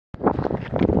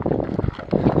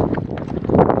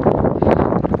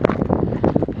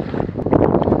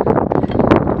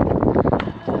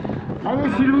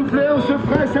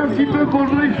un petit peu pour le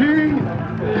briefing.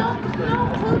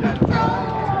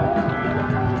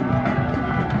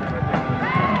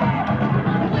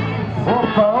 Buon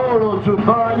Paolo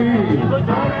Giovanni,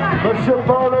 Monsieur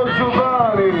Paolo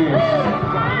Giovanni.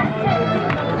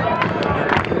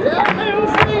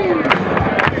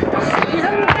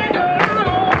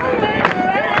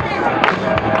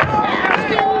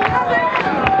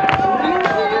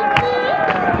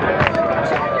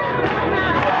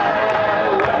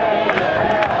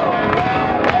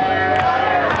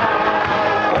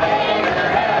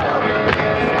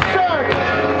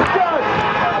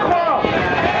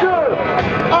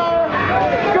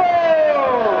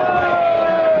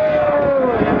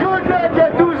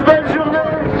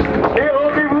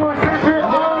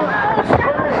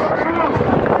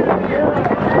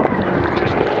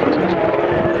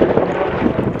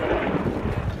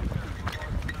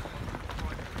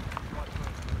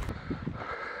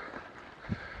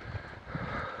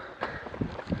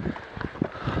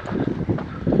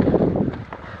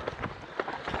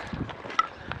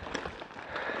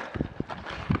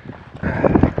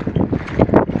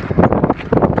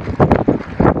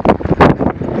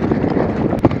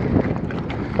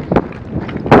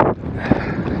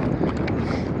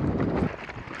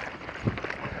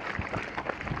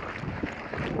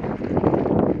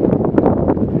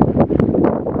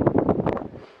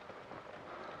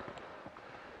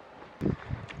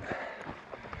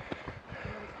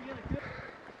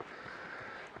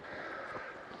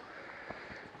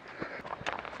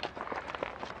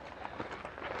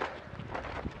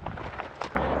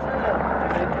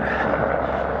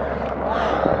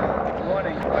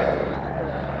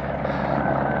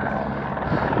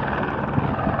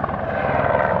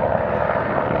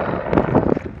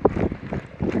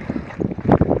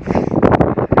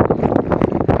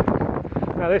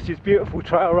 Now this is beautiful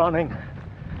trail running.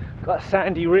 Got a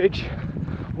sandy ridge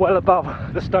well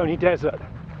above the stony desert.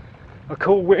 A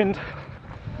cool wind,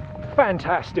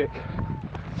 fantastic.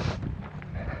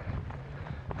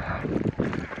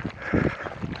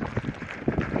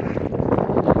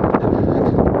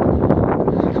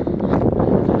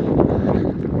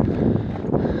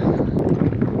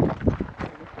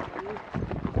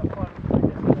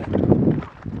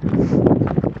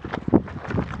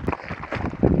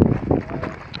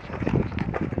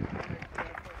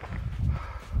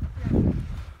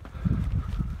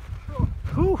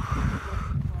 Whew.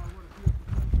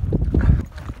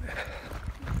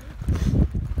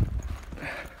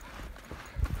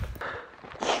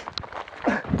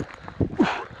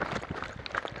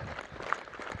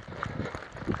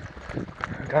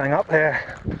 Going up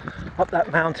there, up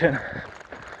that mountain,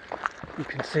 you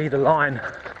can see the line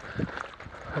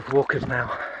of walkers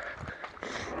now.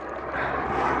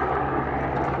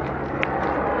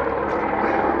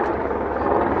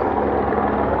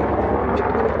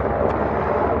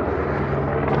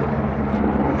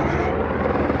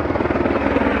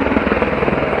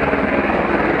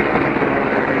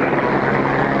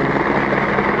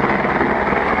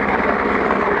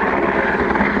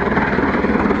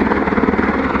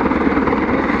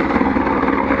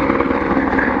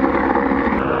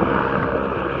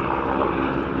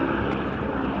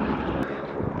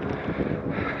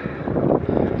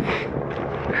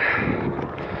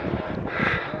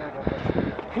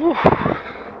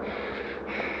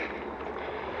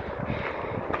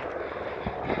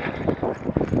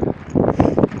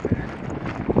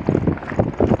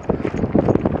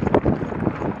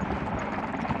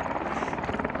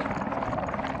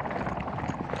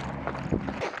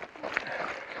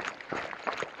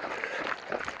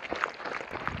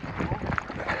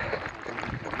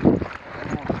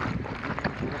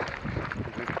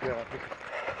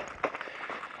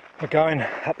 We're going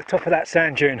up the top of that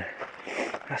sand dune.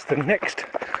 That's the next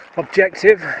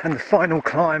objective and the final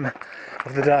climb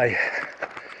of the day.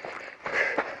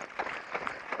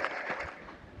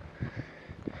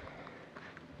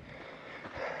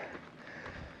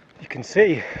 You can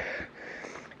see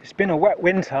it's been a wet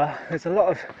winter. There's a lot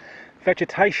of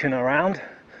vegetation around.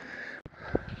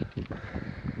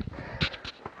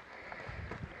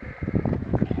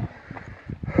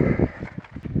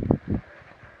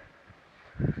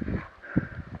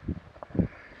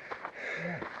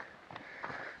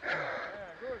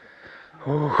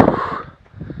 Oh.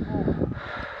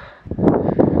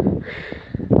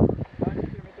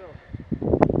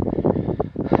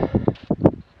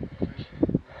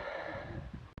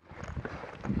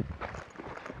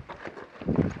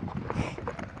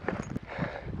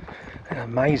 An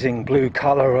amazing blue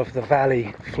colour of the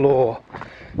valley floor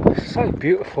So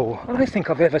beautiful. I don't think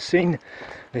I've ever seen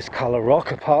this colour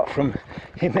rock apart from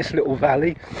in this little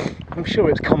valley. I'm sure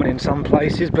it's common in some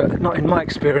places, but not in my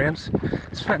experience.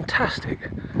 It's fantastic.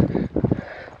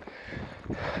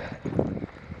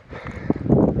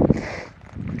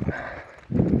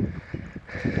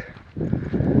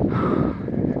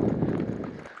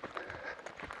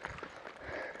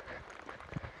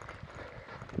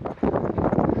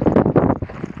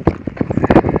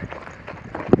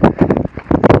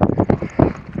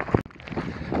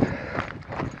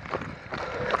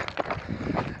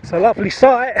 It's a lovely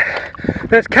sight.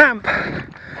 There's camp.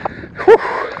 Whew.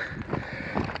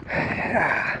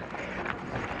 Yeah.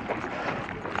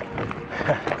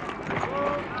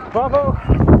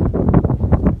 Bravo.